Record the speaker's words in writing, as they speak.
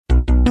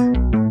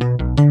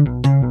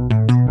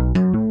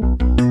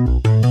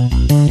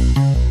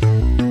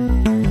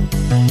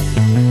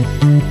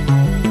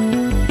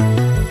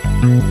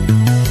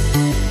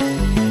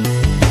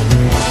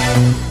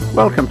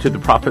to the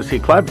Prophecy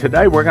Club.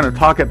 Today we're going to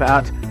talk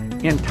about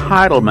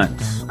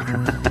entitlements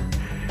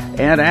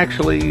and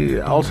actually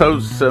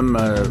also some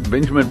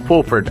Benjamin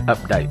Fulford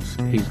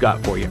updates he's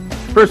got for you.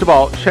 First of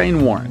all,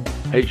 Shane Warren,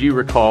 as you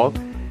recall,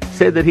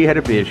 said that he had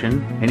a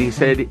vision, and he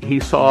said he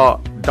saw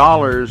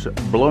dollars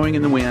blowing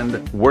in the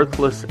wind,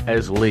 worthless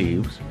as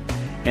leaves,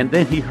 and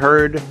then he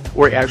heard,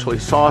 or he actually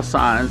saw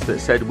signs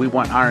that said, we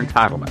want our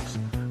entitlements.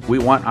 We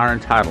want our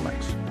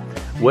entitlements.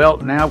 Well,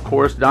 now, of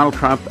course, Donald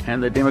Trump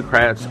and the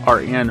Democrats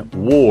are in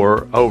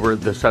war over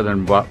the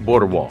southern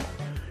border wall.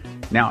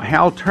 Now,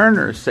 Hal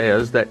Turner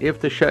says that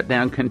if the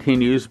shutdown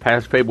continues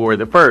past February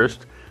the 1st,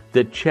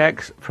 the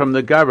checks from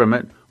the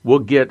government will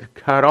get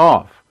cut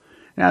off.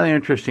 Now, the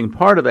interesting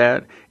part of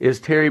that is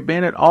Terry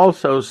Bennett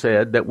also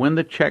said that when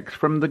the checks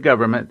from the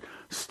government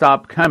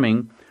stop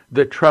coming,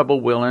 the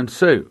trouble will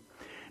ensue.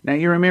 Now,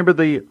 you remember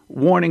the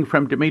warning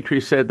from Dimitri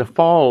said the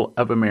fall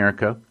of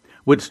America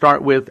would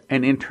start with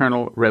an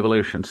internal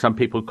revolution. Some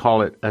people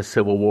call it a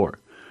civil war.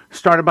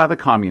 Started by the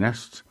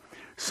communists.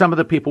 Some of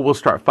the people will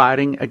start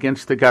fighting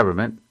against the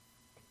government.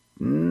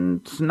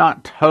 It's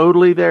not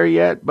totally there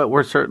yet, but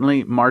we're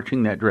certainly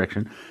marching that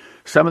direction.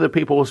 Some of the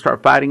people will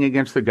start fighting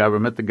against the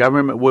government. The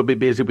government will be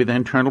busy with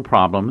internal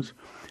problems.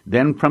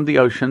 Then from the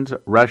oceans,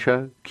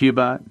 Russia,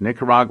 Cuba,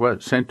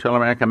 Nicaragua, Central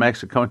America,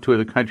 Mexico, and two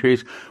other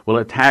countries will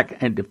attack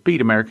and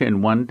defeat America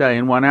in 1 day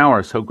and 1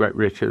 hour, so great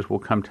riches will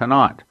come to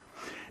naught.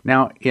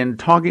 Now, in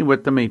talking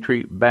with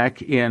Dimitri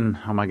back in,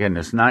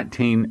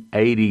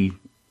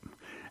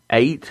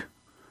 1988,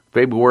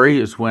 February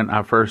is when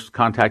I first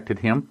contacted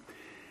him,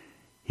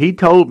 he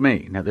told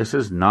me, now this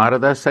is not a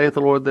thus saith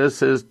the Lord,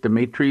 this is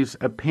Dimitri's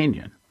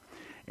opinion.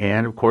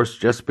 And of course,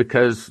 just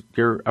because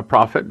you're a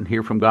prophet and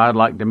hear from God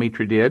like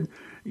Dimitri did,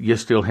 you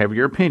still have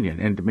your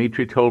opinion. And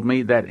Dimitri told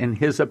me that in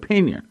his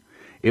opinion,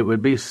 it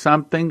would be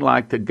something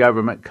like the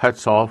government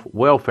cuts off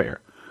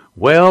welfare.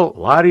 Well,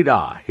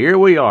 la-di-da, here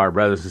we are,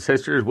 brothers and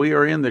sisters. We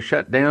are in the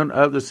shutdown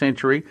of the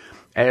century.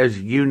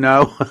 As you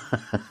know,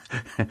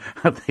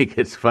 I think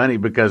it's funny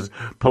because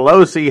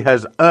Pelosi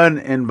has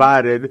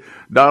uninvited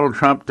Donald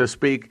Trump to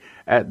speak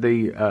at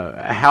the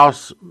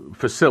House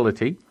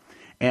facility.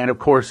 And, of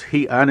course,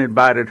 he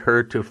uninvited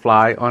her to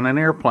fly on an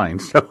airplane.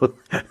 So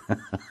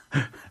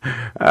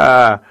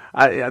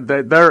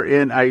they're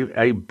in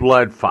a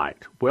blood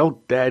fight.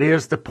 Well, that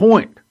is the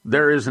point.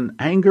 There is an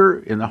anger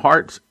in the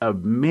hearts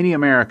of many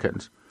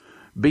Americans.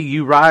 Be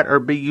you right or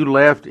be you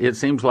left, it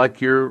seems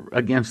like you're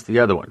against the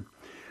other one.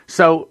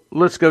 So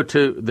let's go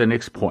to the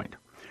next point.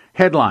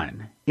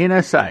 Headline,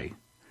 NSA,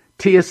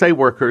 TSA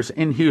workers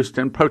in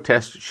Houston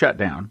protest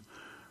shutdown.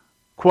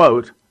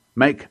 Quote,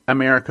 make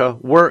America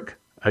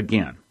work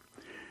again.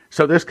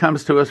 So this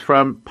comes to us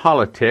from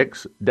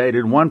Politics,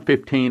 dated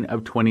 1/15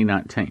 of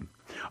 2019.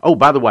 Oh,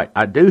 by the way,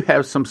 I do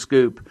have some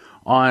scoop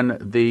on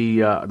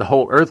the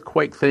whole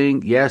earthquake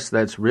thing. Yes,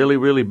 that's really,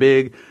 really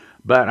big,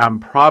 but I'm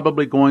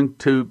probably going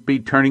to be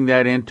turning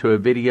that into a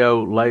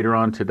video later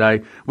on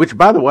today, which,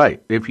 by the way,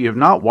 if you have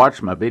not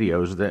watched my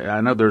videos,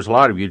 I know there's a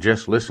lot of you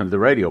just listen to the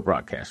radio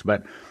broadcast,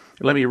 but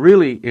let me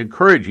really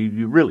encourage you,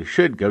 you really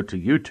should go to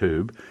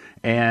YouTube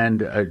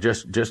and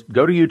just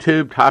go to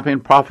YouTube, type in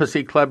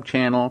Prophecy Club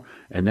channel,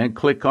 and then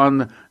click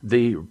on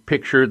the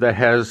picture that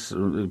has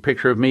a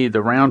picture of me,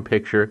 the round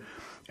picture,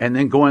 and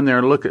then go in there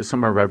and look at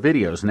some of our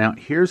videos. Now,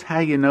 here's how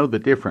you know the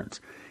difference.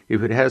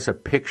 If it has a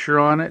picture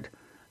on it,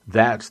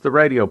 that's the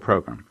radio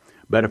program.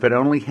 But if it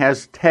only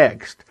has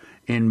text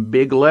in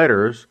big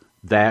letters,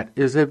 that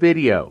is a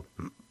video.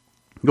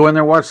 Go in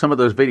there and watch some of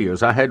those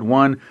videos. I had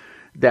one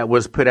that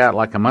was put out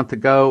like a month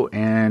ago,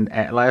 and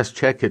at last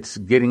check, it's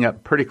getting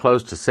up pretty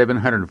close to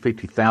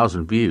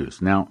 750,000 views.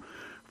 Now,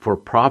 for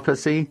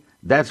prophecy,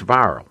 that's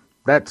viral.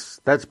 That's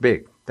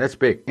big. That's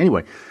big.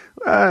 Anyway,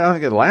 I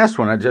think the last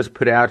one I just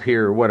put out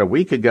here, a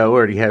week ago,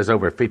 already has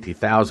over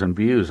 50,000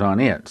 views on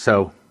it.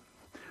 So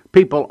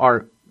people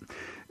are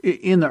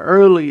in the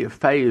early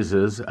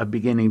phases of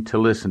beginning to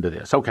listen to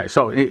this. Okay,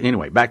 so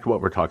anyway, back to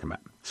what we're talking about.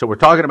 So we're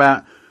talking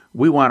about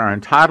we want our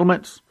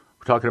entitlements.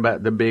 We're talking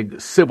about the big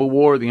civil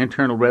war, the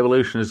internal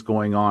revolution is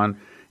going on,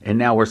 and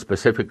now we're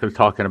specifically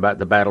talking about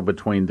the battle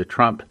between the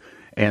Trump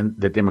and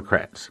the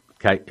Democrats.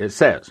 Okay, it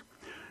says,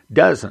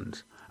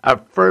 dozens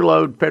of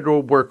furloughed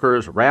federal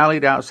workers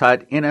rallied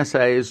outside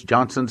NSA's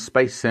Johnson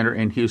Space Center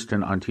in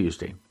Houston on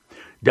Tuesday,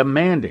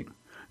 demanding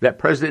that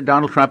President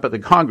Donald Trump and the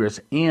Congress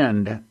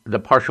end the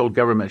partial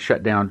government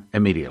shutdown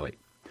immediately.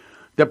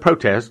 The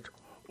protest,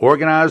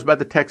 organized by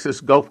the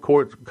Texas Gulf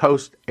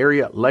Coast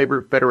Area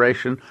Labor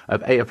Federation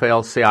of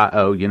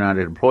AFL-CIO,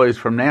 United Employees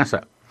from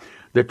NASA,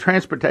 the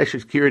Transportation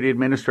Security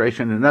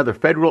Administration, and other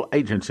federal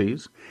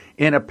agencies,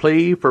 in a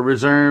plea for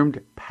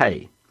resumed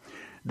pay.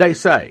 They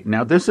say,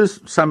 now this is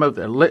some of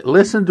the,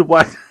 listen to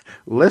what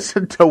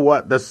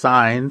the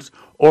signs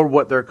or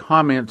what their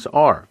comments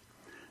are.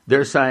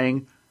 They're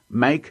saying,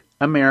 make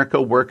America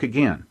work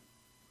again.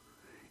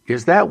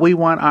 Is that we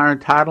want our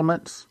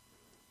entitlements?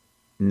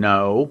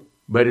 No,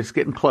 but it's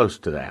getting close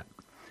to that.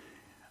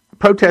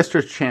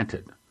 Protesters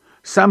chanted.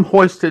 Some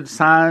hoisted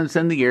signs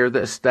in the air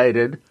that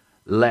stated,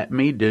 let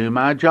me do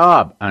my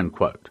job,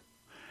 unquote.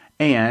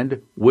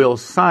 and will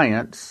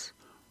science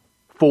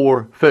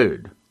for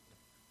food.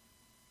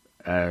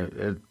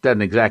 It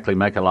doesn't exactly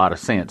make a lot of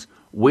sense.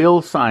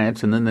 Will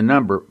science and then the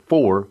number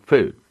for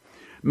food.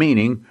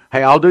 Meaning,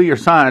 hey, I'll do your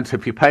science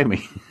if you pay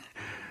me.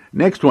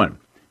 Next one,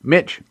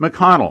 Mitch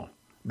McConnell,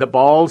 the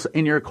ball's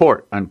in your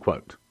court,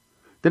 unquote.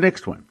 The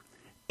next one,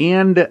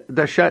 end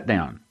the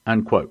shutdown,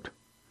 unquote.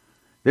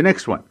 The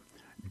next one,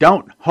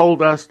 don't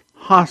hold us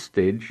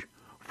hostage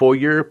for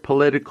your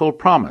political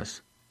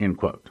promise, end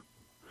quote.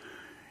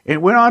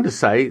 It went on to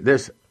say,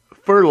 this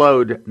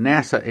furloughed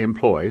NASA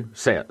employee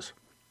says,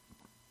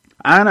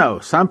 I know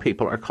some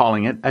people are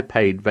calling it a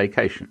paid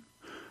vacation,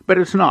 but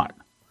it's not.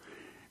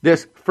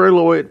 This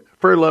furloughed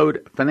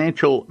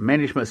financial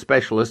management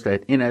specialist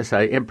at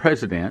NSA and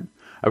president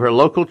of her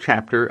local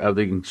chapter of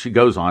the, she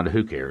goes on to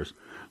who cares,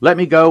 let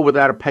me go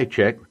without a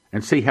paycheck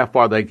and see how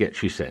far they get,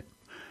 she said.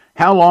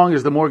 How long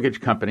is the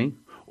mortgage company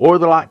or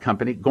the lot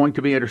company going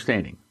to be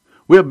understanding?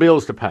 We have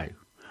bills to pay.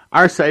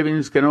 Our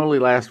savings can only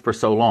last for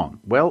so long.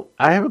 Well,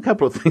 I have a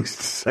couple of things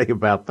to say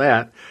about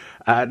that.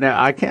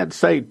 Now, I can't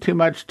say too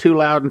much, too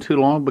loud, and too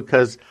long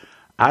because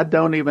I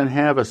don't even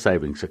have a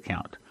savings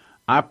account.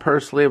 I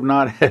personally have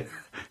not had,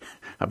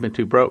 I've been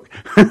too broke.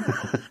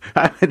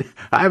 I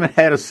haven't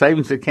had a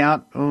savings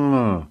account.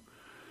 I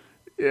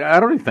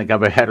don't even think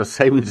I've had a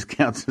savings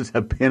account since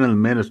I've been in the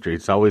ministry.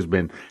 It's always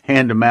been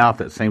hand to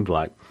mouth, it seems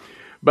like.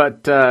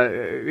 But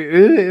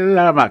I'm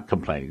not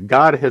complaining.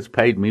 God has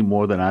paid me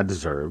more than I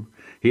deserve.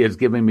 He has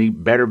given me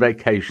better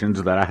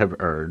vacations that I have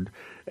earned.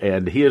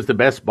 And he is the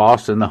best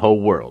boss in the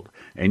whole world.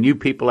 And you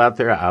people out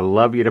there, I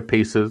love you to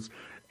pieces.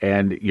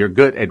 And you're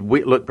good. And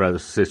we, look,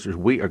 brothers and sisters,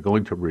 we are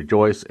going to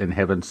rejoice in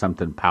heaven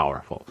something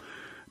powerful.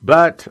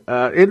 But,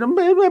 as a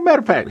matter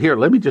of fact, here,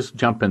 let me just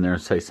jump in there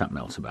and say something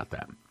else about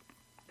that.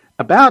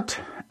 About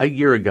a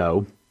year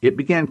ago, it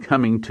began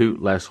coming to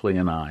Leslie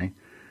and I.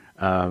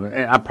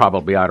 I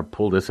probably ought to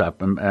pull this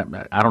up.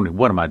 I don't know.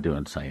 What am I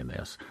doing saying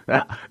this?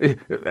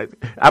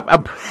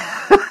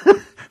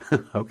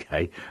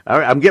 Okay.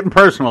 I'm getting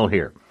personal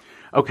here.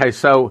 Okay,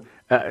 so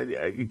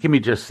give me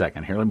just a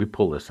second here. Let me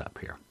pull this up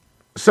here.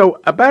 So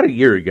about a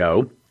year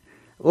ago,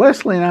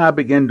 Leslie and I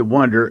began to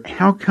wonder,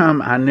 how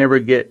come I never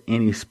get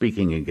any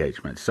speaking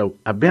engagements? So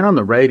I've been on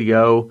the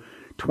radio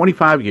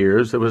 25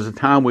 years. There was a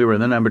time we were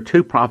the number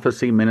 2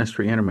 prophecy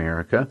ministry in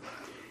America.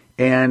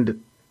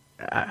 And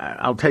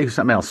I'll tell you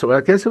something else. So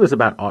I guess it was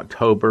about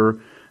October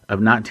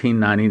of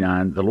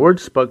 1999. The Lord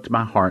spoke to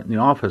my heart in the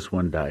office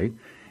one day,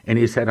 and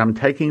he said, I'm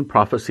taking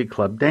Prophecy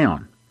Club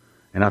down.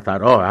 And I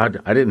thought,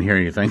 I didn't hear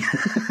anything.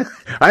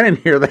 I didn't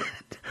hear that.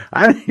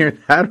 I didn't hear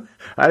that.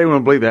 I didn't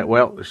want to believe that.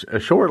 Well,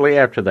 shortly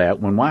after that,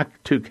 when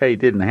Y2K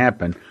didn't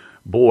happen,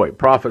 boy,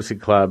 Prophecy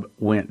Club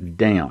went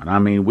down. I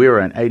mean, we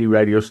were on 80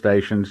 radio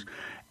stations,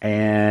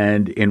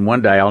 and in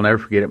one day, I'll never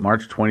forget it,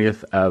 March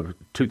 20th of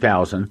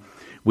 2000,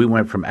 we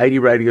went from 80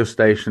 radio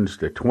stations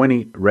to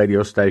 20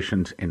 radio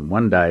stations in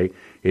one day.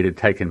 It had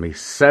taken me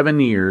 7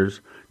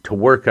 years to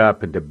work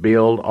up and to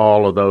build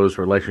all of those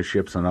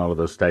relationships on all of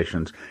those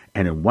stations.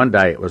 And in one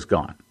day, it was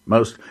gone.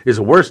 It's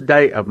the worst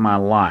day of my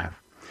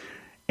life.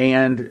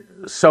 And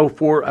so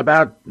for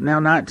about now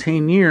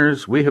 19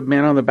 years, we have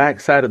been on the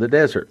backside of the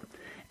desert.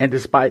 And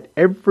despite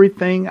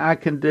everything I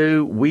can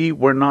do, we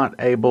were not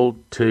able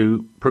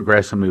to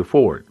progress and move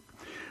forward.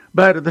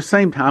 But at the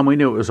same time, we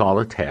knew it was all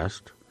a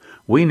test.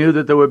 We knew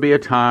that there would be a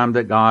time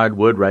that God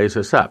would raise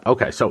us up.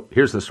 Okay, so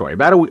here's the story.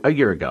 About a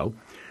year ago,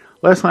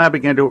 Leslie and I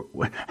began to,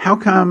 how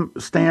come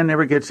Stan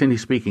never gets any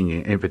speaking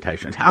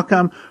invitations? How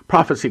come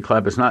Prophecy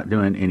Club is not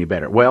doing any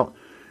better? Well,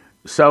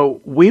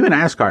 so we even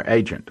asked our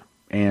agent,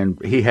 and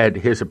he had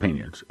his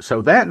opinions.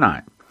 So that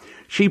night,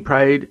 she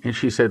prayed, and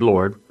she said,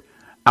 Lord,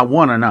 I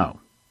want to know.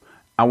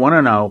 I want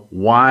to know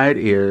why it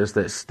is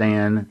that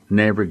Stan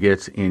never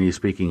gets any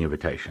speaking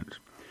invitations.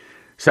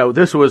 So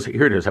this was,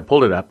 here it is, I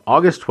pulled it up,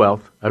 August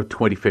 12th of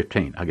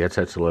 2015. I guess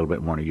that's a little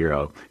bit more than a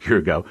year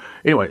ago.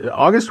 Anyway,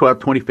 August 12th,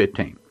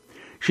 2015.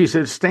 She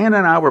said, Stan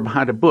and I were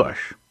behind a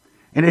bush,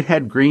 and it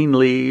had green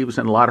leaves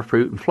and a lot of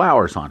fruit and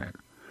flowers on it.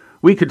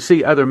 We could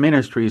see other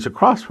ministries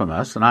across from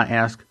us, and I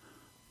asked,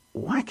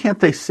 why can't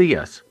they see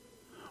us?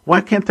 Why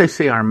can't they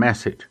see our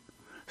message?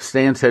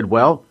 Stan said,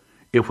 well,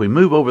 if we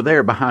move over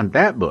there behind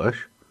that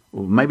bush,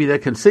 well, maybe they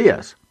can see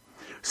us.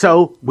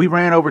 So we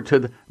ran over to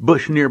the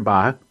bush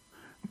nearby,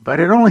 but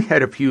it only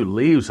had a few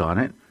leaves on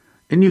it,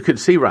 and you could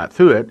see right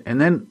through it, and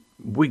then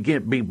we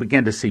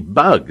began to see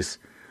bugs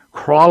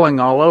crawling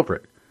all over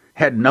it.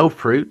 Had no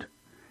fruit,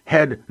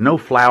 had no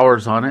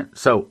flowers on it,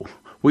 so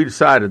we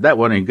decided that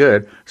wasn't any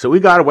good. So we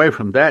got away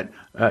from that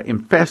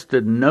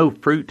infested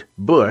no-fruit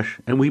bush,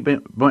 and we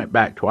went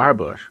back to our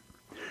bush.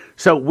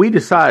 So we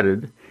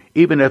decided,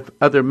 even if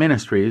other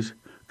ministries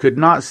could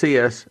not see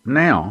us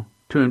now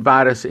to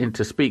invite us in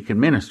to speak and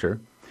minister,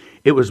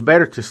 it was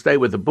better to stay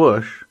with the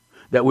bush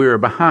that we were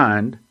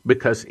behind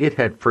because it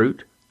had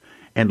fruit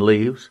and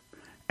leaves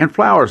and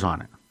flowers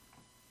on it.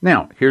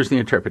 Now, here's the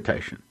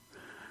interpretation.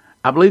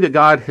 I believe that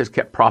God has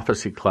kept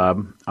Prophecy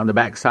Club on the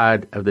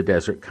backside of the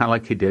desert, kind of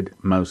like he did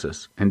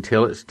Moses,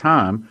 until it's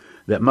time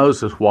that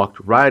Moses walked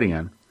right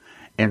in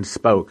and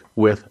spoke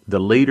with the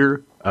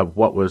leader of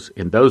what was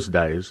in those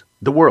days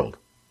the world,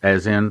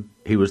 as in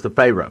he was the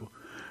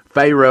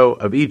Pharaoh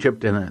of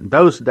Egypt. And in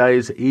those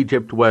days,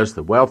 Egypt was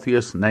the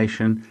wealthiest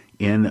nation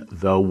in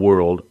the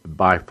world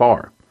by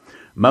far.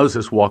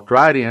 Moses walked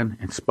right in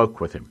and spoke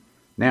with him.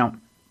 Now,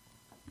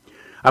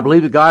 I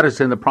believe that God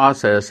is in the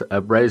process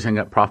of raising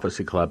up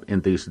Prophecy Club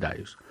in these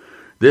days.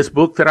 This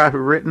book that I've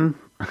written,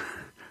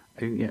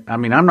 I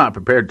mean, I'm not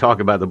prepared to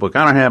talk about the book.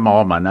 I don't have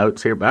all my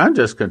notes here, but I'm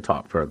just going to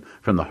talk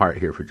from the heart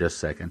here for just a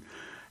second.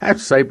 I have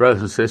to say,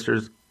 brothers and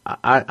sisters,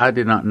 I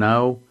did not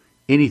know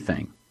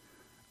anything.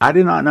 I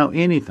did not know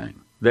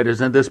anything that is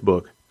in this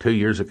book 2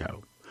 years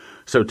ago.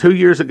 So 2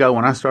 years ago,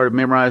 when I started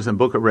memorizing the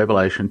book of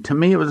Revelation, to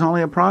me it was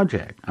only a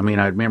project. I mean,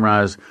 I'd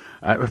memorized,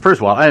 first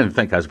of all, I didn't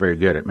think I was very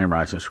good at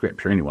memorizing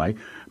Scripture anyway,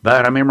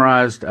 but I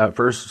memorized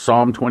first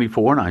Psalm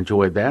 24, and I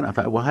enjoyed that. I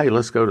thought, well, hey,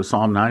 let's go to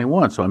Psalm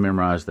 91. So I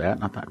memorized that,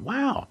 and I thought,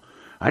 wow,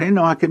 I didn't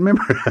know I could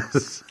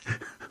memorize.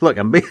 Look,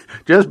 I'm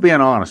just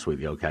being honest with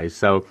you, okay?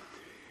 So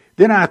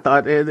then I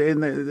thought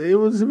it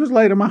was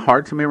laid on my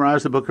heart to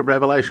memorize the book of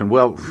Revelation.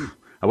 Well,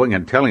 I wasn't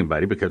going to tell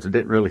anybody because I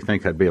didn't really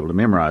think I'd be able to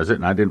memorize it,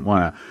 and I didn't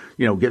want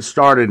to, get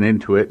started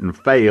into it and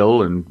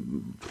fail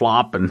and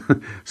flop.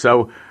 And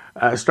so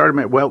I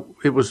started. Well,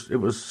 it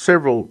was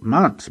several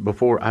months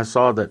before I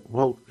saw that.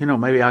 Well,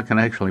 maybe I can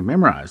actually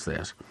memorize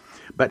this.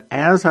 But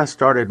as I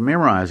started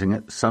memorizing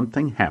it,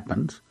 something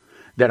happens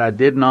that I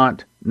did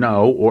not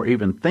know or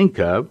even think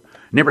of.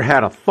 Never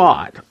had a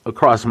thought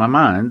across my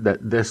mind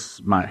that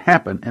this might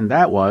happen, and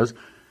that was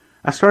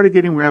I started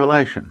getting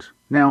revelations.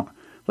 Now,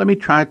 let me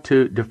try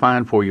to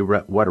define for you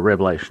what a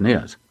revelation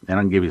is, and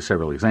I can give you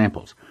several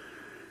examples.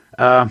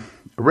 A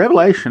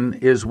revelation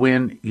is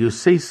when you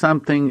see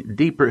something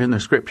deeper in the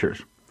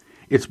Scriptures.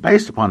 It's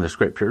based upon the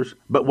Scriptures,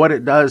 but what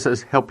it does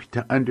is help you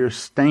to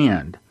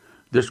understand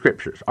the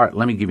Scriptures. All right,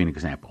 let me give you an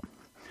example.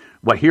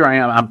 Well, here I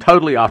am. I'm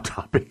totally off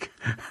topic,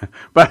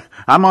 but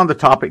I'm on the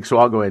topic, so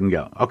I'll go ahead and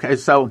go. Okay,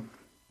 so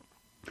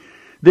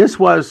this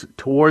was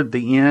toward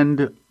the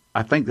end.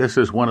 I think this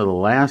is one of the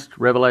last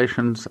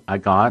revelations I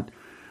got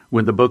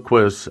when the book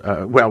was,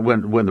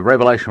 when the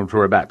revelations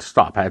were about to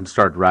stop. I hadn't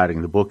started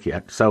writing the book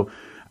yet. So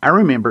I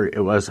remember it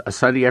was a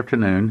Sunday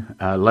afternoon.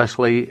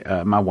 Leslie,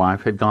 my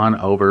wife, had gone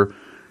over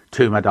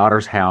to my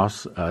daughter's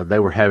house. They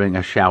were having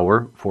a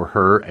shower for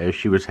her as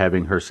she was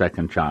having her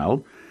second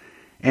child.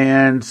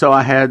 And so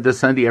I had the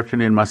Sunday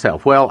afternoon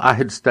myself. Well, I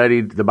had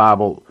studied the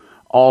Bible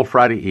all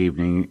Friday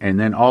evening and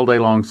then all day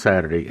long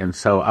Saturday, and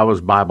so I was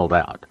Bibled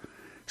out.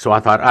 So I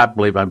thought, I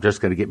believe I'm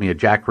just going to get me a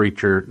Jack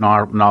Reacher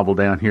novel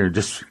down here and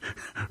just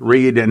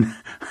read and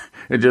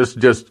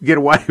just get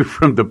away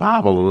from the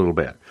Bible a little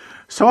bit.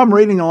 So I'm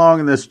reading along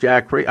in this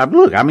Jack Reacher.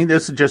 Look, I mean,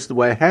 this is just the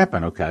way it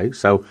happened, okay?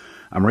 So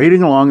I'm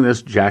reading along in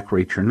this Jack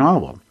Reacher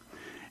novel.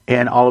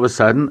 And all of a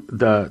sudden,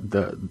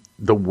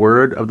 the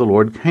word of the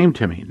Lord came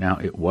to me. Now,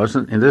 it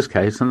wasn't, in this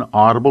case, an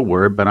audible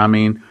word, but I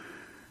mean,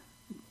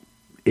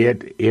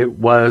 it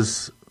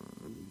was,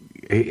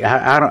 how did it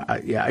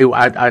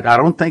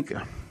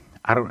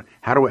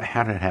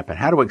happen?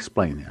 How do I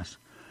explain this?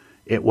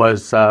 It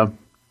was, I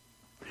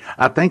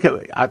think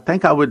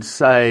I would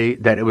say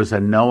that it was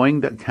a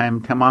knowing that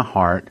came to my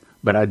heart,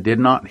 but I did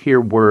not hear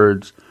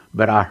words,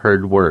 but I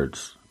heard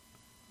words.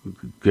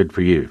 Good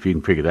for you, if you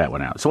can figure that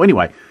one out. So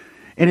anyway,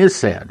 and it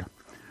said,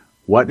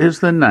 what is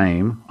the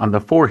name on the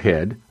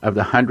forehead of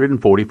the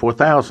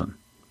 144,000?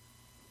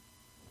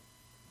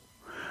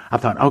 I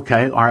thought,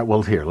 okay, all right,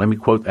 well, here, let me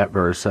quote that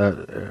verse.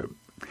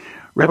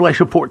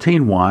 Revelation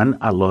 14:1,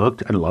 I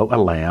looked, and lo, a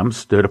lamb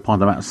stood upon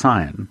the Mount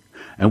Zion,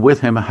 and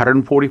with him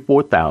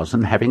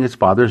 144,000, having his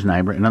father's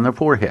name written on their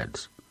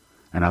foreheads.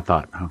 And I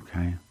thought,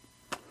 okay.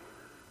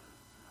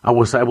 I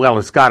will say, well,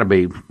 it's got to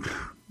be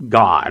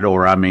God,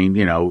 or I mean,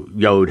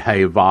 Yod,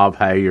 Hey, Vav,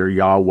 Hey, or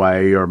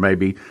Yahweh, or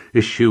maybe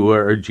Yeshua,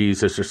 or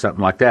Jesus, or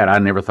something like that. I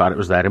never thought it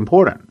was that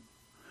important.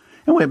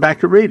 And went back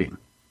to reading.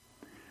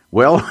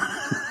 Well,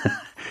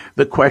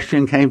 the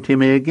question came to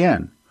me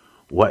again.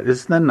 What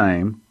is the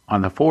name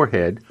on the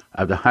forehead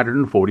of the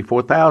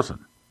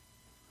 144,000?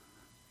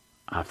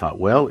 I thought,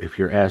 well, if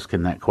you're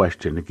asking that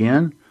question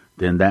again,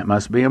 then that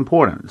must be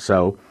important.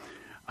 So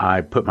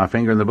I put my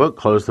finger in the book,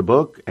 closed the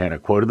book, and I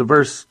quoted the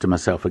verse to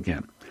myself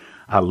again.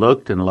 I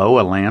looked, and lo,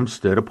 a lamb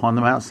stood upon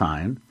the Mount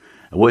Zion,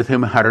 and with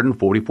him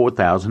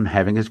 144,000,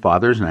 having his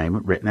father's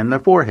name written in their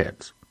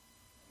foreheads.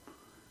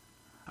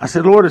 I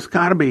said, Lord, it's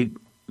got to be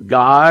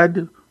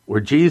God, or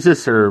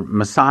Jesus, or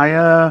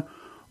Messiah,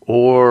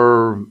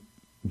 or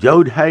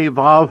Yod Hey,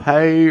 Vav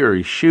Hey, or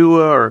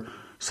Yeshua, or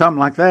something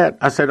like that.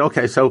 I said,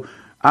 okay, so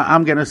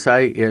I'm going to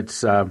say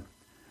it's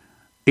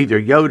either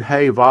Yod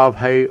Hey, Vav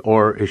Hey,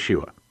 or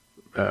Yeshua.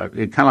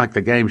 Kind of like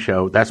the game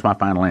show, that's my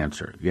final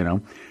answer,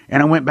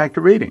 And I went back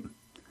to reading.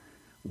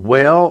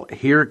 Well,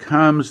 here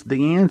comes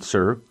the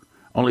answer,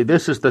 only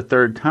this is the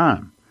third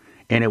time.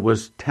 And it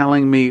was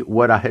telling me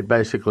what I had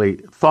basically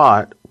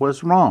thought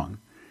was wrong.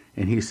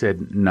 And he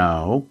said,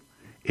 no,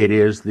 it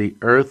is the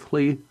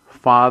earthly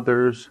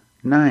father's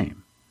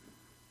name.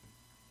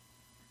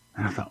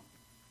 And I thought,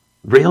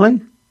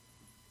 really?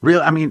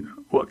 Really? I mean,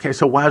 Okay,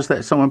 so why is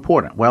that so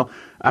important? Well,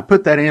 I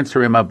put that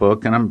answer in my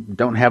book, and I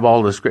don't have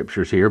all the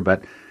scriptures here,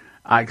 but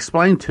I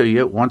explained to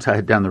you, once I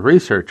had done the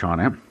research on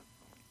it,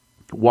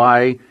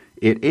 why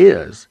it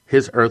is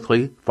his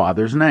earthly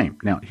father's name.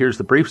 Now, here's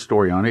the brief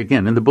story on it.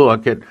 Again, in the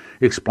book, it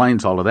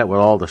explains all of that with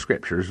all the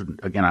scriptures.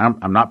 Again,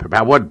 I'm not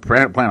prepared. I wasn't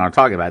planning on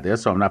talking about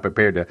this, so I'm not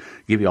prepared to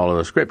give you all of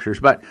the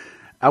scriptures. But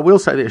I will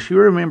say this. You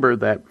remember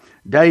that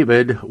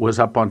David was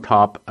up on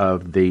top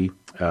of the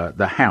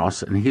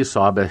house, and he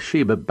saw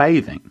Bathsheba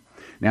bathing.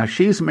 Now,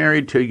 she's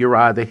married to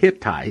Uriah the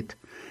Hittite.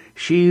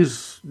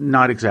 She's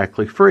not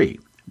exactly free,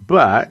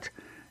 but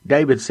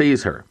David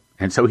sees her,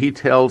 and so he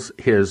tells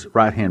his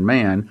right-hand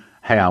man,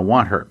 hey, I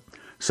want her.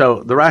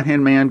 So the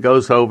right-hand man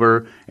goes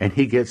over, and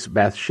he gets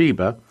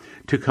Bathsheba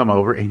to come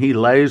over, and he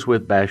lays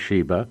with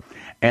Bathsheba,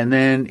 and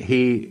then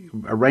he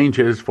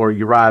arranges for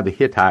Uriah the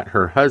Hittite,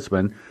 her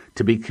husband,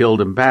 to be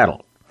killed in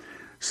battle.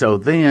 So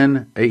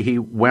then he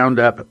wound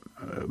up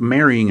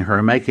marrying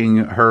her, making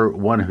her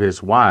one of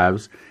his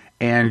wives,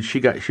 and she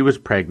was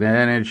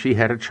pregnant, and she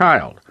had a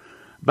child.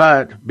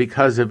 But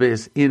because of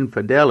his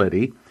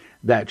infidelity,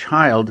 that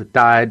child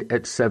died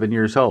at 7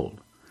 years old.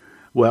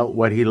 Well,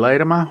 what he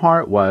laid on my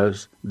heart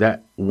was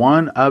that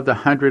one of the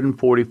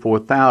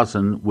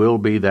 144,000 will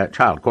be that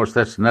child. Of course,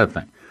 that's another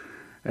thing.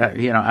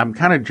 I'm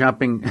kind of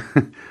jumping.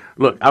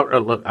 Look,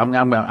 I'm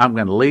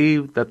going to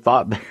leave the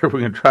thought there. We're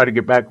going to try to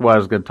get back to what I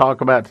was going to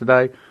talk about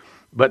today.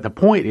 But the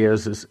point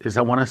is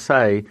I want to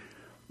say,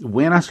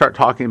 when I start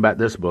talking about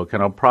this book,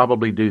 and I'll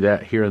probably do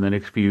that here in the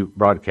next few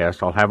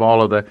broadcasts, I'll have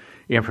all of the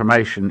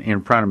information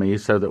in front of me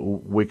so that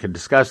we can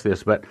discuss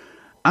this. But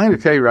I'm going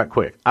to tell you right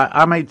quick.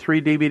 I made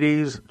 3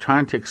 DVDs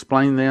trying to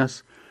explain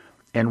this,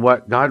 and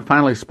what God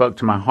finally spoke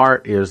to my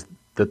heart is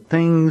the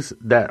things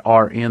that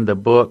are in the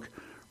book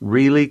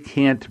really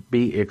can't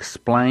be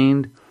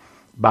explained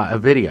by a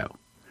video.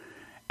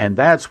 And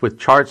that's with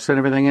charts and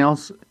everything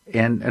else.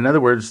 And in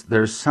other words,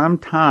 there's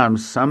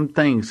sometimes some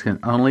things can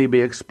only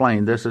be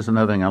explained. This is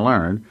another thing I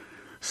learned.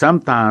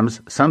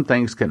 Sometimes some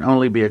things can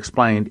only be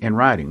explained in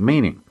writing.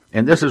 Meaning,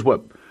 and this is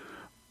what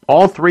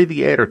all 3 of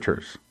the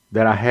editors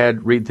that I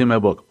had read through my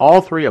book,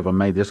 all 3 of them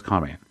made this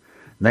comment.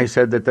 They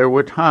said that there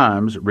were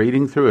times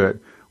reading through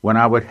it when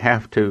I would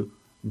have to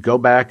go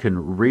back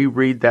and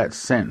reread that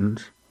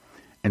sentence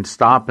and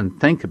stop and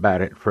think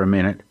about it for a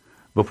minute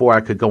before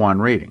I could go on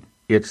reading.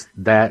 It's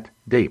that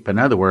deep. In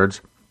other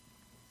words,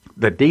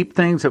 the deep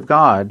things of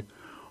God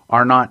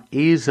are not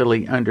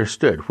easily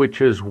understood,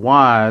 which is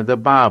why the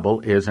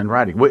Bible is in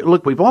writing.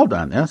 Look, we've all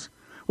done this.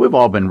 We've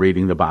all been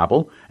reading the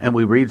Bible, and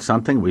we read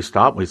something, we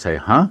stop, we say,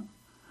 huh?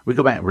 We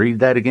go back and read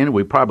that again.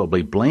 We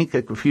probably blink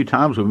a few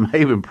times. We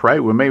may even pray.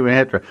 We may even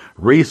have to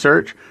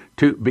research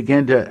to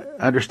begin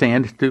to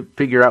understand, to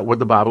figure out what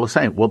the Bible is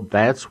saying. Well,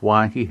 that's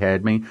why he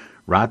had me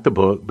write the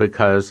book,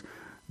 because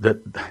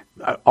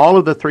all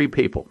of the 3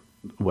 people,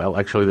 well,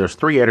 actually there's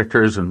 3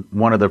 editors and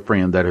one other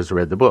friend that has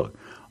read the book.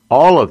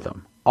 All of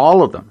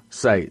them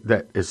say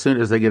that as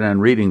soon as they get done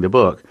reading the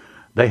book,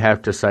 they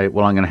have to say,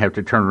 well, I'm going to have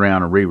to turn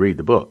around and reread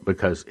the book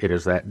because it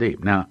is that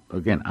deep. Now,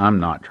 again, I'm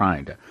not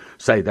trying to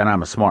say that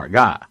I'm a smart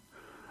guy.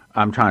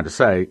 I'm trying to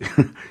say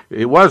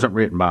it wasn't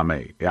written by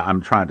me.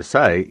 I'm trying to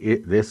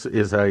say this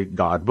is a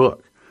God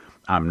book.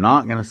 I'm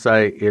not going to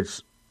say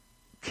it's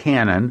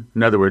canon.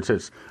 In other words,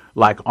 it's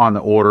like on the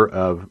order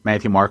of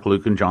Matthew, Mark,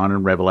 Luke, and John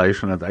and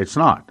Revelation. It's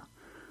not.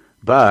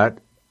 But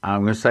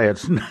I'm going to say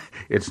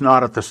it's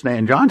not at the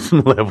Stan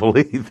Johnson level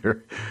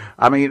either.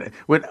 I mean,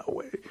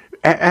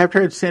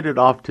 after I'd sent it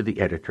off to the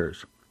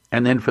editors,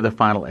 and then for the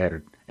final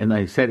edit, and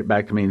they sent it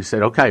back to me and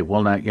said, okay,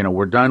 well, now,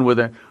 we're done with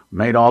it,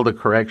 made all the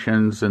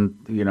corrections, and,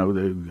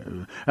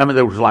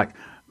 there was like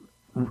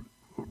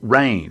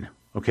rain.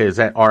 Okay, is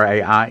that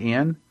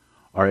R-A-I-N,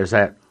 or is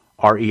that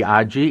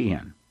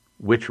R-E-I-G-N?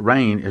 Which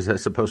rain is that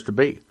supposed to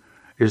be?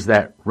 Is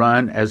that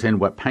run as in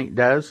what paint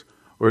does?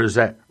 Or is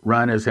that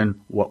run as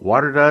in what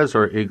water does?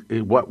 Or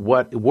what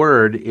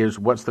word is,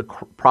 what's the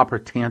proper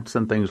tense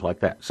and things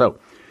like that? So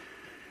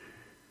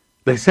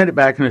they sent it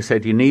back and they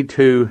said, you need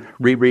to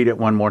reread it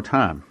one more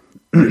time.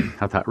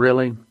 I thought,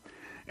 really?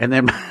 And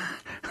then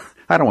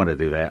I don't want to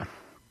do that.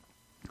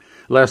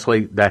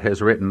 Leslie, that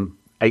has written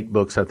 8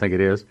 books, I think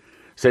it is,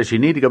 says you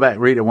need to go back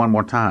and read it one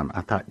more time.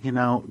 I thought,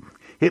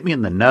 hit me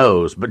in the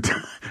nose, but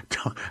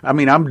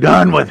I'm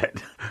done with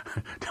it.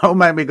 Don't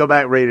make me go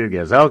back and read it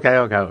again.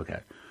 Okay.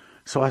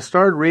 So I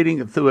started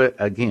reading through it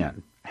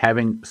again,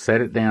 having set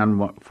it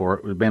down for,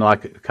 it had been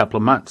like a couple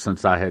of months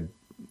since I had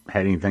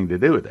anything to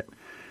do with it.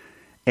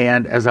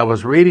 And as I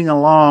was reading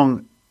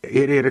along,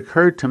 it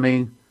occurred to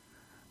me,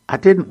 I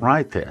didn't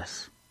write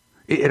this.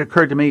 It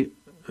occurred to me,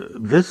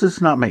 this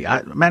is not me.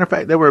 Matter of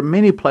fact, there were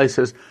many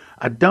places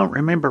I don't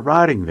remember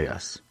writing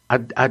this. I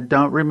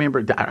don't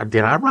remember.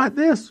 Did I write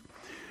this?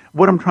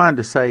 What I'm trying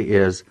to say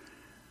is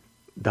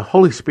the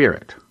Holy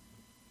Spirit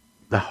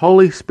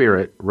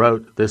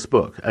wrote this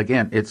book.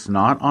 Again, it's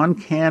not on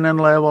canon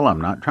level.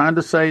 I'm not trying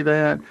to say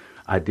that.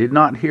 I did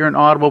not hear an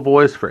audible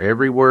voice for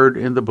every word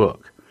in the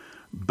book.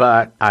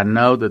 But I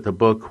know that the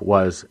book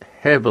was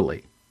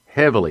heavily,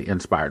 heavily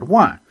inspired.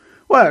 Why?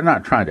 Well, I'm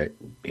not trying to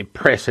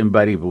impress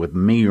anybody with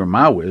me or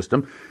my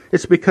wisdom.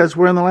 It's because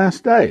we're in the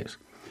last days.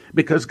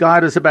 Because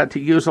God is about to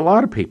use a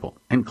lot of people,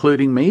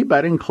 including me,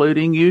 but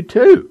including you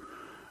too.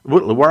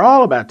 We're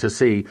all about to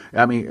see,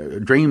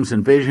 dreams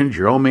and visions.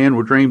 Your old men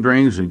will dream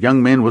dreams and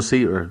young men will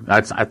see, or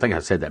I think I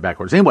said that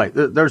backwards. Anyway,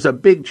 there's a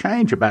big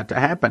change about to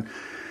happen.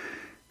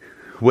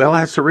 Well,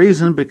 that's the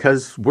reason,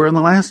 because we're in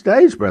the last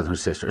days, brothers and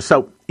sisters.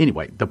 So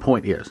anyway, the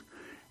point is,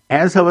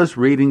 as I was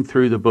reading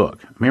through the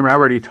book, remember I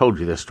already told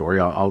you this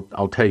story.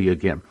 I'll tell you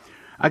again.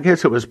 I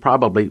guess it was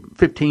probably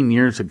 15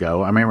 years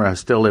ago. I remember I was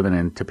still living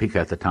in Topeka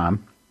at the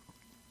time.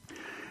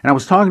 And I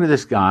was talking to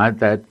this guy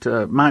that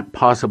might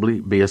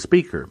possibly be a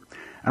speaker.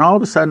 And all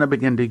of a sudden I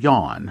began to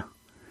yawn.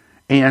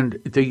 And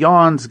the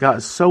yawns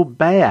got so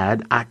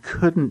bad I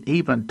couldn't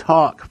even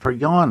talk for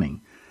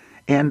yawning.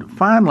 And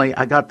finally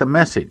I got the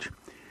message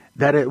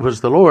that it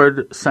was the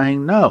Lord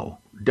saying, no,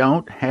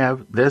 don't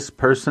have this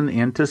person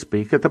in to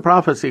speak at the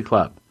Prophecy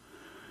Club.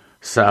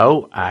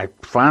 So I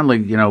finally,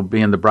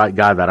 being the bright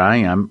guy that I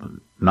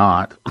am,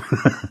 not,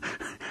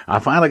 I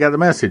finally got the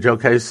message.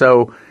 Okay,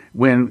 so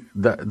when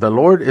the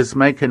Lord is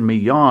making me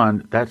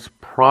yawn, that's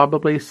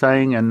probably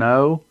saying a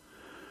no.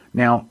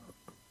 Now,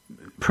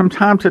 from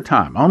time to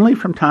time, only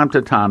from time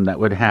to time that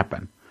would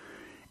happen.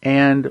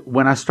 And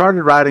when I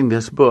started writing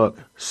this book,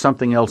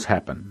 something else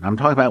happened. I'm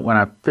talking about when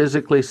I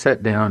physically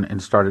sat down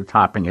and started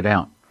typing it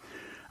out.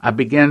 I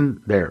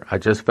began there. I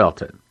just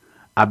felt it.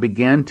 I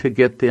began to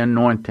get the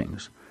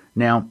anointings.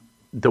 Now,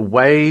 the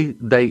way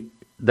they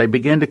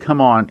begin to come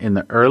on in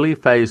the early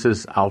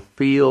phases, I'll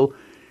feel,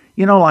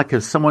 like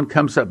if someone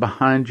comes up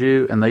behind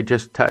you and they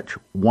just touch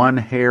one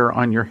hair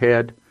on your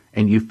head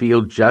and you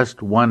feel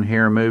just one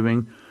hair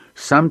moving,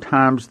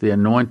 sometimes the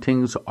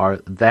anointings are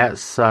that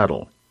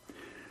subtle.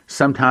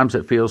 Sometimes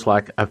it feels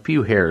like a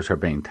few hairs are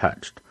being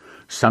touched.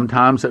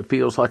 Sometimes it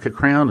feels like a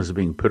crown is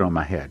being put on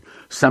my head.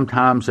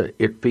 Sometimes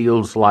it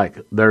feels like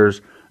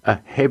there's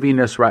a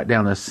heaviness right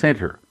down the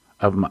center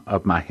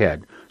of my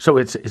head. So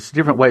it's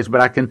different ways,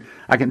 but I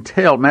can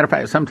tell. Matter of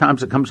fact,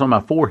 sometimes it comes on my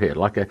forehead,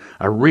 like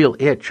a real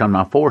itch on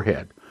my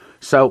forehead.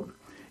 So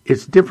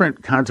it's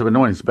different kinds of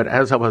anointings. But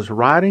as I was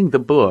writing the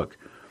book,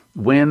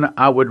 when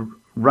I would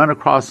run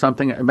across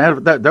something,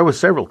 there were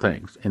several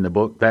things in the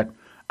book that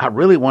I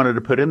really wanted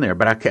to put in there,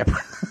 but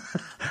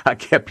I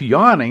kept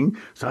yawning.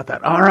 So I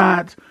thought, all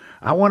right,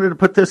 I wanted to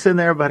put this in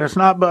there, but it's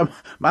not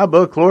my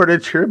book, Lord,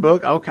 it's your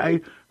book.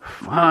 Okay,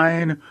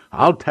 fine,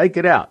 I'll take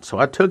it out. So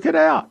I took it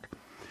out.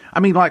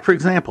 Like, for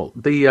example,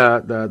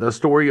 the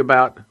story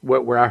about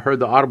where I heard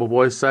the audible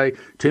voice say,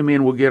 2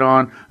 men will get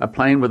on a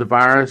plane with a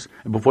virus,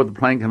 and before the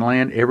plane can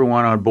land,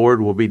 everyone on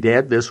board will be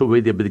dead. This will be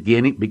the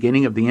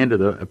beginning of the end of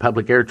the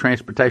public air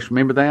transportation.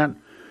 Remember that?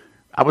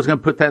 I was going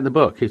to put that in the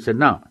book. He said,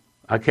 no.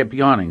 I kept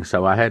yawning,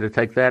 so I had to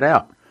take that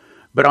out.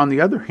 But on the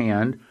other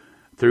hand,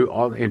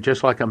 and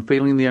just like I'm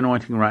feeling the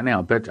anointing right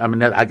now, but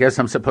I guess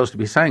I'm supposed to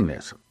be saying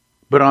this.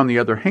 But on the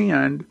other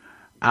hand,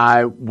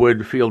 I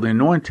would feel the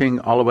anointing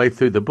all the way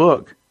through the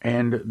book,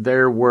 and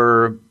there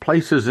were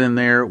places in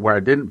there where I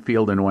didn't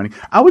feel the anointing.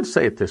 I would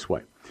say it this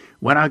way.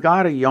 When I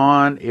got a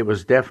yawn, it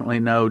was definitely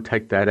no,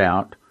 take that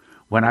out.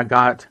 When I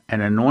got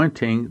an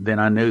anointing, then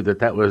I knew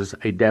that was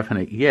a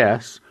definite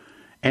yes.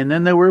 And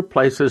then there were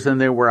places in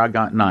there where I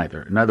got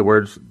neither. In other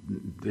words,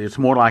 it's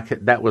more like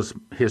that was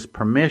his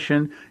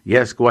permission.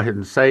 Yes, go ahead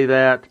and say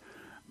that.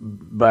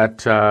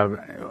 But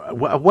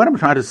what I'm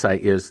trying to say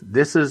is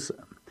this is,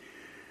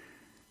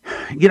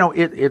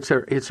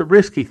 it's a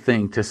risky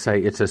thing to say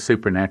it's a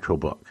supernatural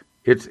book.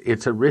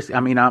 It's a risk.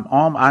 I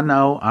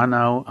know.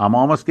 I'm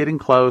almost getting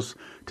close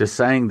to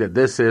saying that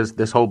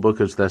this whole book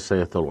is thus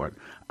saith the Lord.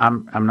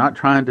 I'm not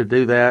trying to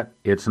do that.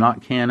 It's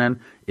not canon.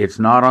 It's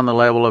not on the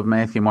level of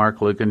Matthew,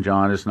 Mark, Luke, and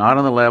John. It's not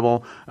on the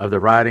level of the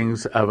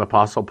writings of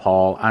Apostle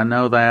Paul. I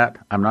know that.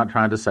 I'm not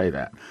trying to say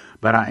that.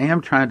 But I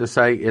am trying to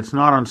say it's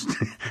not on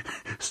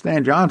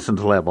Stan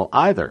Johnson's level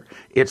either.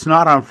 It's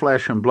not on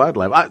flesh and blood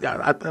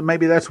level.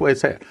 Maybe that's the way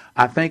it's said.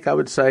 I think I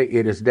would say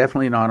it is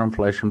definitely not on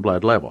flesh and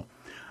blood level.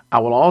 I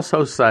will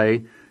also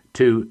say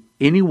to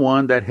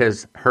anyone that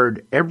has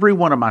heard every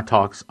one of my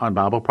talks on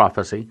Bible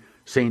prophecy,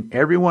 seen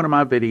every one of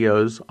my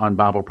videos on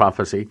Bible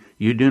prophecy,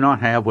 you do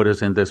not have what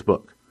is in this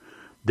book.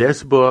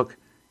 This book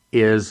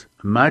is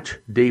much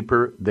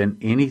deeper than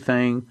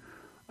anything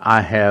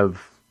I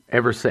have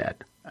ever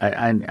said.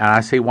 And I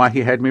see why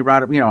he had me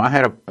write it.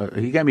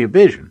 He gave me a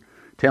vision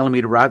telling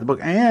me to write the book,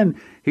 and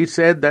he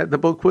said that the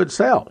book would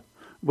sell.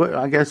 Well,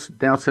 I guess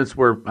now since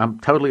I'm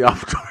totally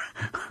off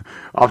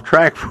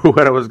track for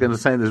what I was going to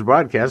say in this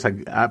broadcast,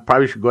 I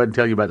probably should go ahead and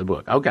tell you about the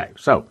book. Okay,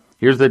 so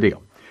here's the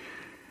deal.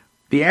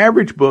 The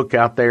average book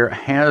out there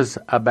has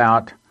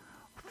about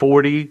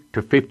 40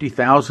 to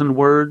 50,000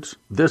 words.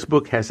 This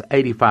book has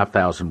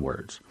 85,000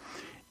 words.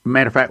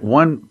 Matter of fact,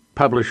 one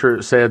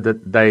publisher said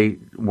that they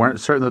weren't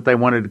certain that they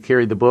wanted to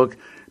carry the book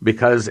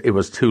because it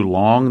was too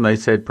long. They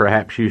said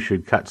perhaps you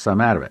should cut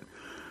some out of it.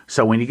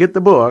 So when you get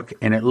the book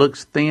and it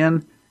looks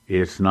thin,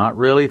 it's not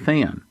really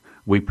thin.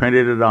 We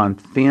printed it on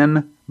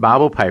thin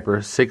Bible paper,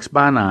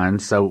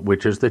 6x9,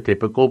 which is the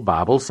typical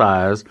Bible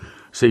size.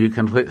 so you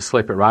can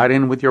slip it right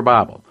in with your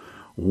Bible.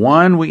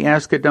 One, we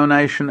ask a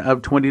donation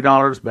of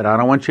 $20, but I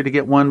don't want you to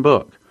get one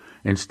book.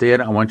 Instead,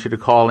 I want you to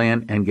call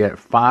in and get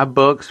 5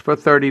 books for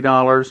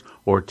 $30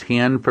 or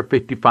 10 for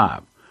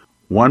 $55.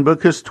 One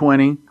book is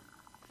 $20,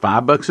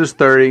 5 books is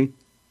 $30,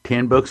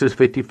 10 books is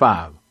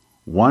 $55.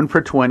 One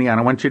for $20, I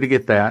don't want you to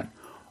get that,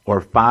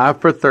 or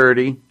 5 for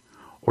 $30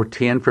 or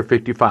 10 for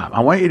 $55. I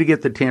want you to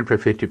get the 10 for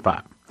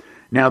 $55.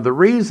 Now, the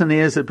reason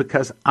is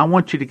because I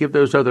want you to give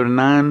those other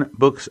 9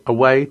 books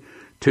away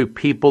to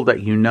people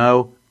that you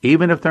know,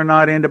 even if they're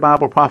not into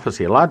Bible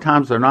prophecy. A lot of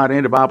times they're not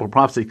into Bible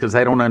prophecy because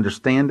they don't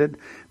understand it.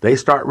 They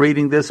start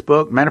reading this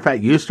book. Matter of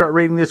fact, you start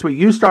reading this book.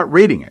 You start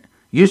reading it.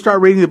 You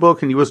start reading the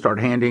book and you will start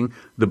handing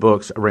the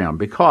books around,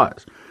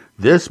 because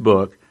this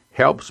book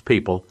helps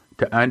people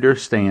to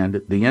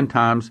understand the end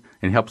times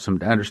and helps them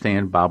to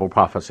understand Bible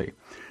prophecy.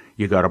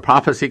 You go to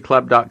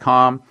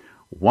prophecyclub.com.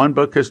 One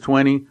book is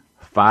 $20,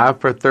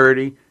 5 for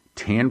 $30,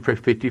 10 for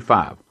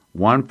 $55.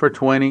 One for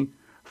 $20,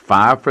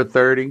 5 for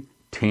 $30,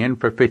 10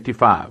 for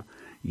 $55.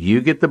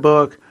 You get the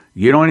book.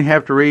 You don't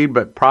have to read,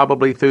 but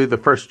probably through the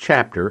first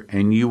chapter,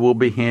 and you will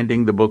be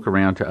handing the book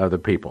around to other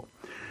people.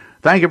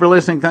 Thank you for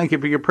listening. Thank you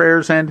for your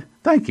prayers, and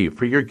thank you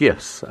for your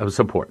gifts of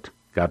support.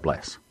 God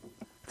bless.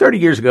 30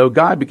 years ago,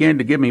 God began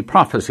to give me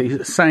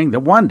prophecies saying that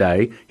one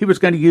day He was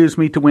going to use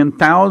me to win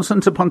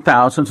thousands upon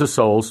thousands of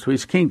souls to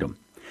His kingdom.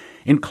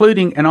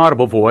 Including an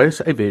audible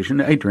voice, a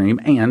vision, a dream,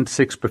 and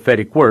 6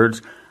 prophetic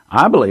words,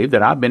 I believe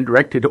that I've been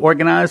directed to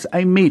organize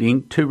a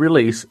meeting to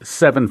release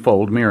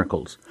 7-fold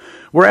miracles.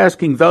 We're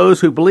asking those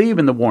who believe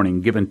in the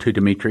warning given to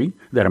Dimitri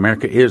that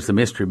America is the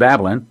mystery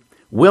Babylon,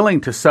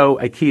 willing to sow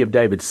a key of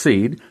David's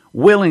seed,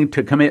 willing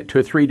to commit to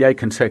a 3-day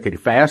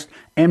consecutive fast,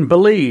 and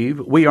believe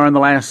we are in the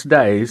last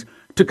days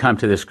to come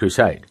to this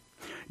crusade.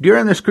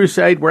 During this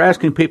crusade, we're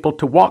asking people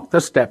to walk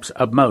the steps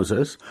of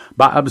Moses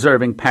by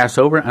observing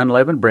Passover,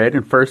 unleavened bread,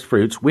 and first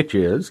fruits, which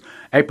is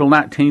April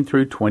 19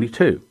 through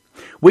 22.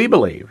 We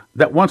believe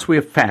that once we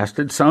have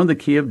fasted, sown the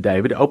key of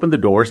David, opened the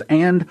doors,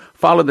 and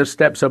followed the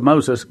steps of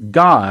Moses,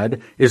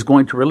 God is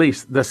going to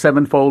release the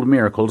 7-fold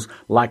miracles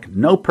like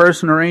no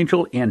person or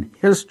angel in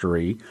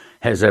history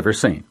has ever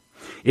seen.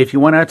 If you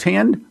want to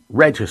attend,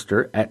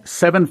 register at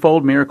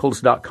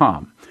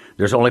 7foldmiracles.com.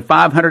 There's only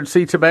 500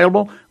 seats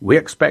available. We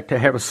expect to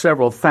have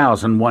several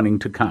thousand wanting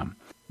to come.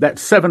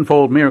 That's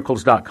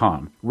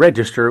 7foldmiracles.com.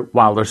 Register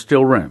while there's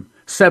still room.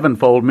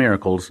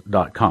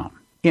 7foldmiracles.com.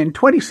 In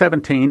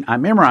 2017, I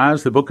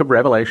memorized the book of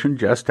Revelation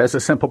just as a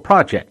simple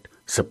project.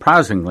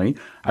 Surprisingly,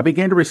 I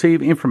began to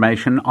receive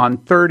information on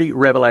 30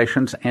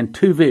 revelations and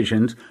 2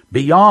 visions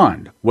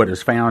beyond what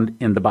is found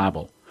in the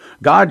Bible.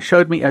 God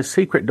showed me a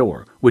secret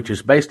door, which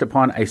is based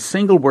upon a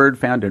single word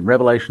found in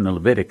Revelation and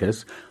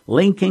Leviticus,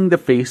 linking the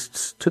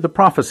feasts to the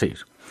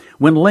prophecies.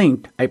 When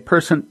linked, a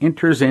person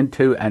enters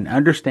into an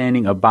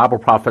understanding of Bible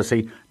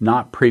prophecy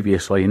not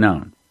previously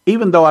known.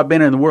 Even though I've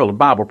been in the world of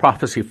Bible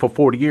prophecy for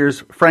 40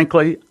 years,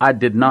 frankly, I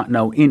did not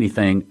know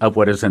anything of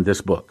what is in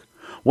this book.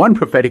 One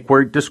prophetic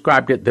word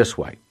described it this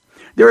way: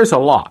 there is a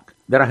lock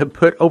that I have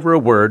put over a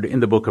word in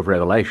the book of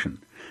Revelation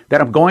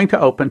that I'm going to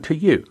open to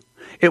you.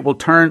 It will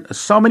turn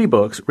so many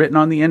books written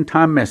on the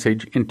end-time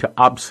message into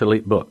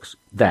obsolete books.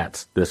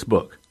 That's this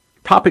book.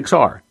 Topics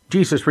are: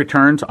 Jesus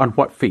returns on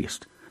what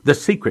feast? The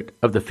secret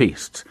of the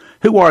feasts.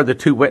 Who are the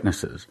 2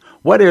 witnesses?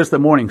 What is the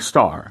morning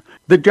star?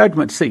 The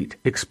judgment seat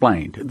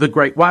explained. The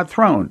great white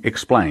throne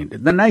explained.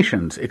 The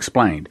nations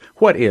explained.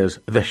 What is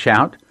the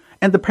shout?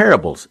 And the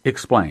parables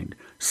explained.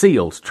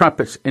 Seals,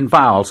 trumpets, and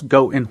vials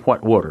go in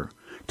what order?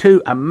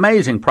 2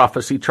 amazing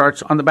prophecy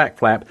charts on the back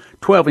flap,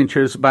 12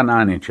 inches by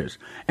 9 inches.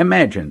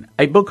 Imagine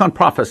a book on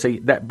prophecy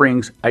that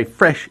brings a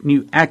fresh,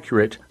 new,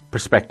 accurate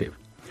perspective.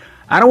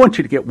 I don't want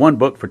you to get 1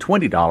 book for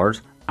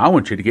 $20. I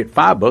want you to get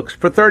 5 books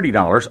for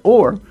 $30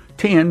 or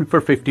 10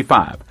 for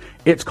 $55.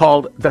 It's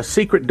called The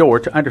Secret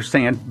Door to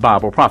Understand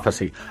Bible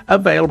Prophecy,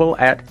 available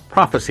at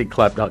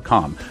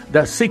prophecyclub.com.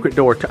 The Secret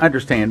Door to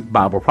Understand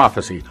Bible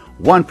Prophecy.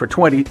 1 for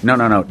 $20.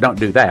 No, don't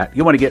do that.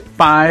 You want to get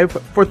 5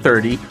 for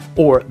 $30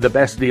 or the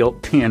best deal,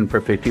 10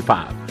 for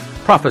 $55.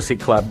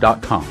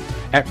 prophecyclub.com.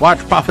 At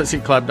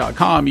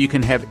watchprophecyclub.com, you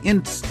can have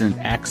instant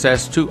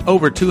access to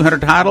over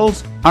 200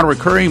 titles on a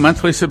recurring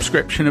monthly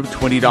subscription of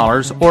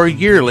 $20 or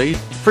yearly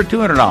for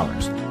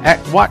 $200 at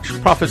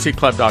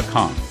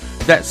watchprophecyclub.com.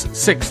 That's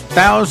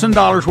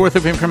 $6,000 worth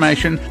of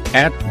information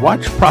at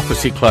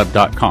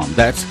watchprophecyclub.com.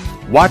 That's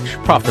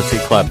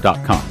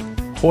watchprophecyclub.com.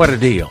 What a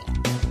deal.